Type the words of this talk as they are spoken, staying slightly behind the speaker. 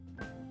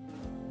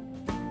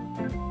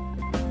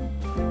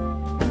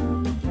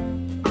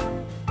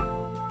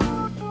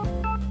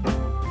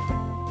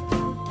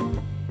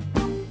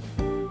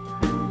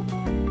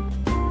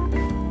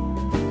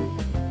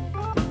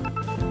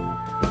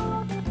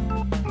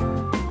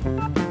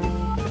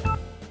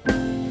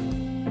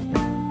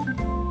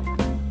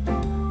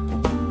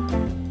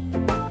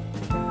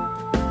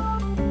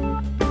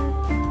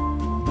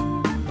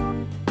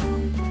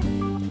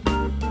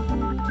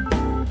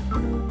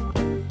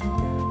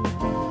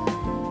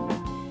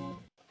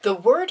The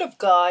Word of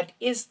God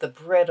is the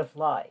bread of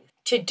life.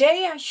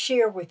 Today I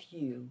share with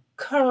you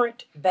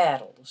Current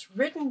Battles,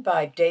 written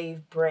by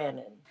Dave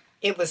Brannon.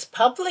 It was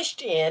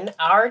published in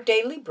Our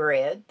Daily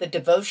Bread, the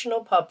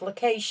devotional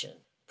publication.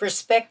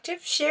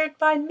 Perspectives shared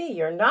by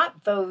me are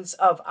not those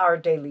of Our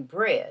Daily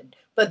Bread,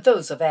 but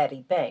those of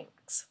Addie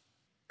Banks.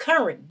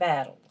 Current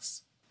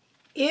Battles.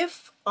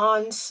 If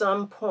on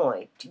some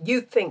point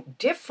you think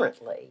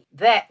differently,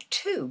 that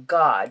too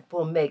God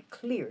will make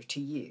clear to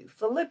you.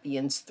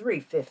 Philippians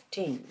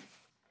 3:15.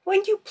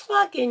 When you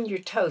plug in your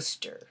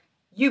toaster,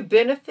 you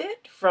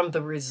benefit from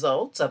the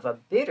results of a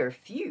bitter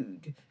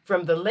feud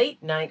from the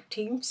late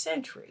 19th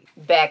century.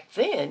 Back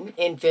then,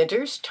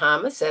 inventors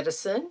Thomas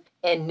Edison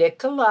and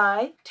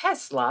Nikola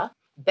Tesla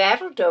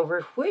battled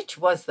over which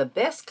was the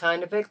best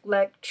kind of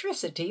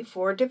electricity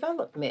for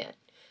development.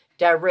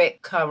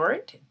 Direct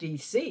current,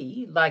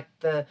 DC, like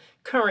the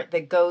current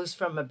that goes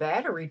from a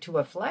battery to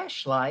a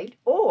flashlight,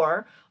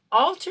 or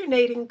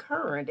alternating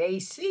current,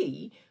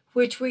 AC,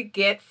 which we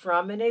get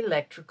from an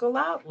electrical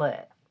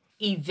outlet.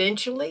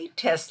 Eventually,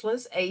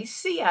 Tesla's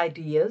AC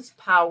ideas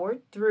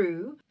powered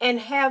through and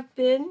have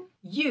been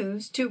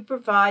used to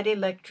provide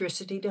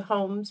electricity to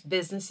homes,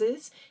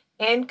 businesses,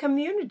 and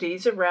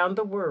communities around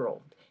the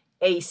world.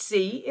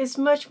 AC is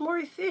much more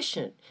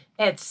efficient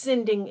at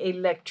sending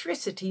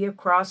electricity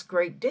across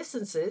great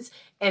distances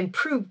and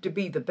proved to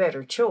be the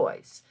better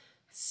choice.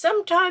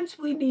 Sometimes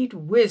we need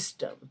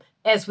wisdom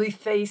as we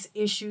face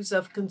issues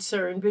of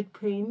concern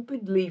between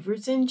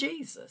believers in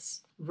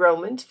Jesus.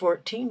 Romans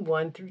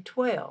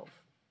 14:1-12.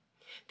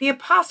 The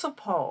Apostle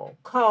Paul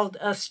called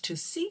us to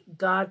seek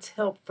God's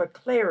help for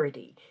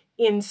clarity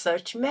in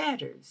such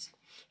matters.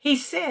 He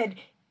said,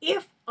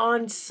 if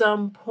on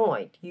some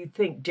point you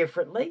think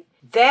differently,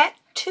 that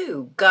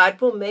too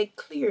God will make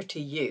clear to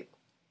you.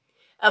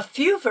 A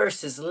few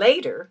verses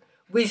later,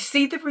 we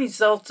see the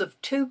results of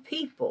two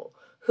people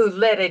who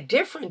let a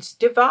difference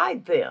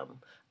divide them,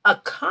 a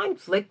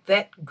conflict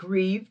that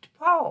grieved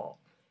Paul.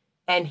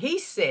 And he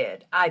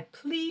said, I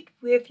plead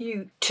with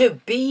you to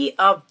be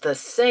of the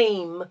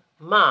same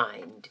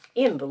mind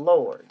in the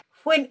Lord.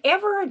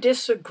 Whenever a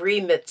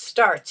disagreement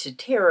starts to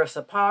tear us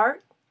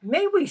apart,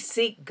 may we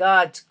seek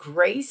God's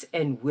grace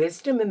and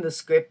wisdom in the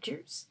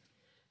Scriptures,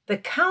 the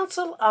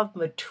counsel of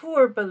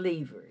mature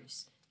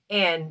believers,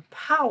 and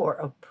power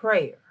of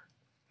prayer.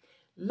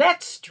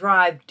 Let's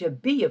strive to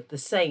be of the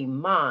same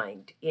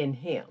mind in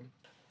Him.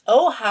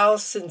 Oh, how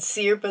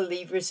sincere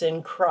believers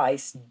in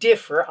Christ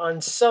differ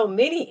on so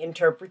many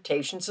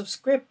interpretations of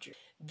Scripture.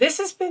 This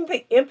has been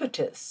the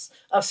impetus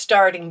of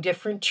starting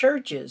different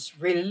churches,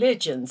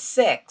 religions,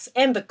 sects,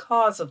 and the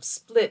cause of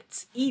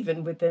splits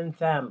even within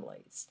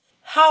families.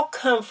 How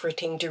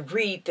comforting to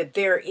read that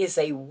there is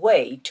a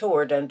way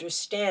toward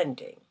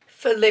understanding.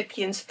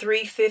 Philippians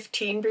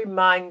 3:15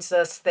 reminds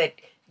us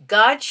that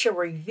God shall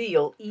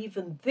reveal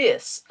even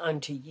this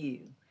unto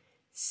you.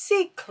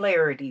 Seek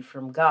clarity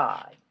from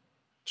God.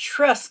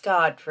 Trust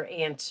God for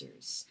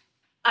answers.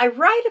 I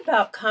write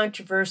about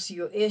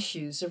controversial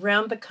issues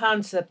around the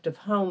concept of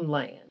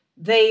homeland.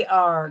 They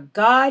are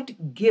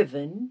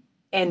God-given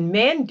and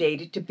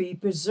mandated to be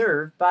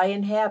preserved by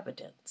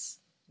inhabitants.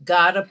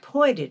 God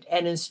appointed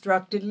and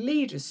instructed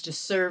leaders to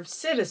serve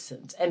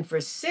citizens and for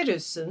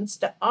citizens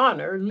to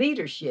honor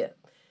leadership.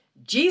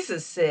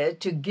 Jesus said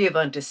to give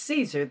unto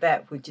Caesar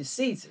that which is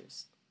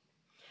Caesar's.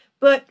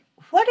 But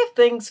what if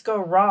things go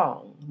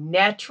wrong,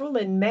 natural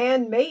and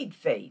man-made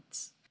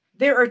fates?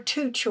 There are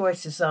two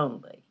choices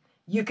only.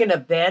 You can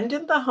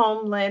abandon the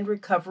homeland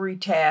recovery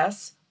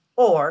tasks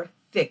or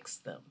fix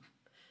them.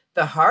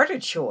 The harder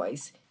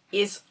choice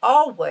is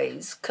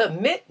always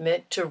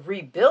commitment to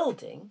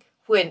rebuilding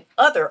when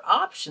other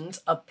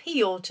options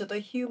appeal to the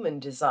human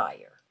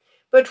desire.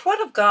 But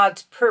what of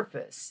God's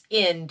purpose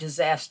in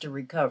disaster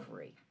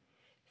recovery?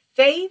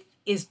 Faith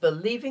is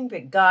believing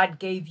that God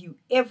gave you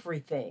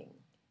everything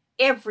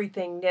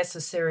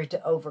necessary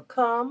to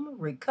overcome,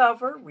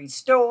 recover,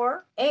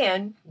 restore,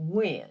 and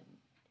win.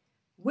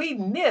 We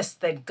miss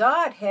that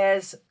God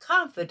has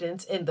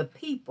confidence in the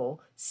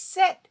people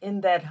set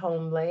in that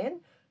homeland,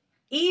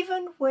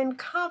 even when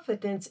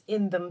confidence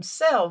in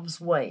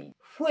themselves wanes,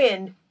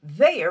 when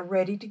they are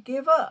ready to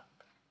give up.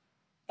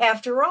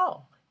 After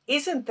all,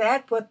 isn't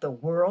that what the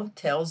world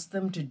tells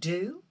them to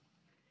do?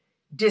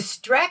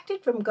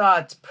 Distracted from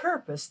God's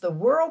purpose, the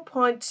world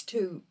points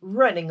to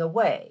running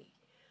away.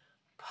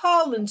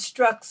 Paul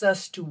instructs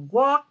us to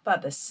walk by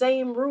the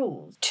same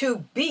rules,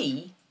 to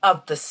be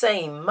of the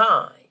same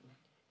mind,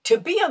 to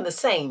be on the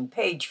same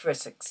page for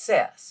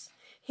success.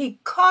 He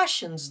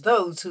cautions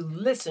those who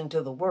listen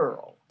to the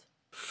world.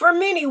 For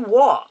many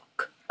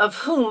walk,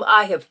 of whom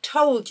I have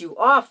told you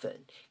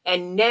often,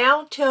 and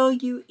now tell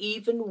you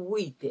even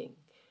weeping,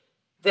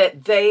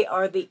 that they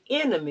are the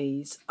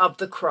enemies of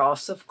the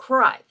cross of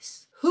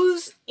Christ,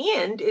 whose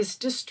end is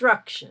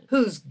destruction,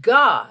 whose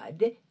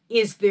God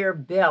is their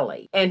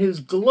belly, and whose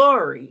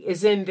glory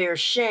is in their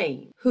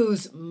shame,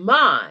 whose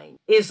mind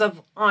is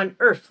on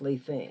earthly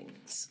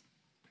things.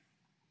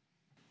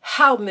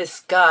 How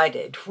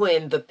misguided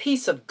when the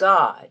peace of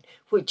God,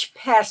 which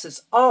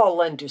passes all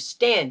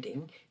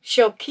understanding,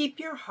 shall keep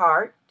your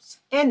hearts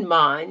and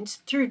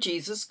minds through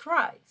Jesus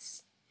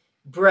Christ.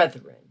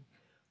 Brethren,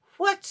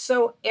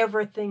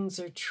 whatsoever things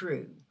are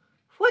true,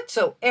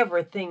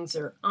 whatsoever things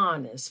are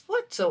honest,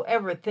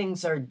 whatsoever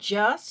things are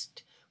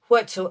just,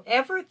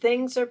 whatsoever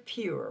things are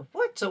pure,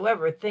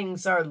 whatsoever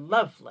things are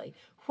lovely,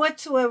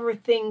 whatsoever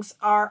things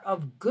are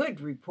of good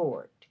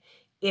report,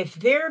 if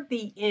there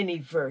be any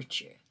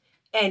virtue,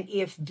 and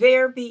if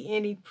there be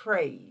any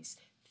praise,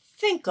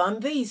 think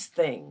on these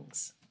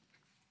things.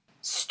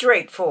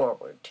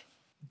 Straightforward.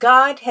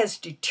 God has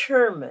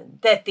determined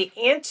that the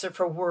answer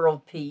for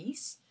world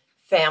peace,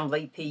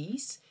 family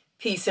peace,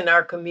 peace in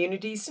our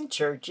communities and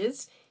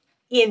churches,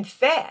 in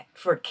fact,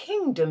 for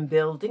kingdom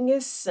building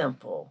is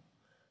simple.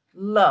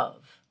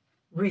 Love,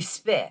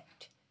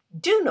 respect,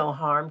 do no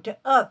harm to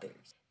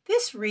others.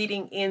 This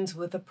reading ends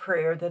with a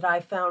prayer that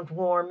I found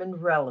warm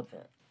and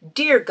relevant.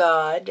 Dear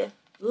God,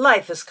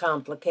 life is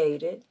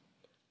complicated.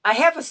 I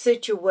have a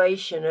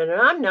situation and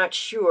I'm not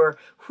sure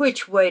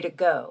which way to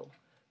go.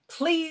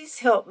 Please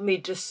help me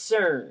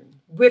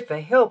discern, with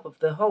the help of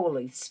the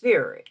Holy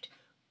Spirit,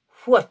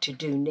 what to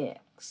do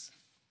next.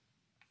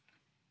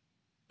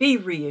 Be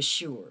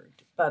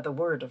reassured by the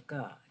Word of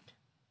God.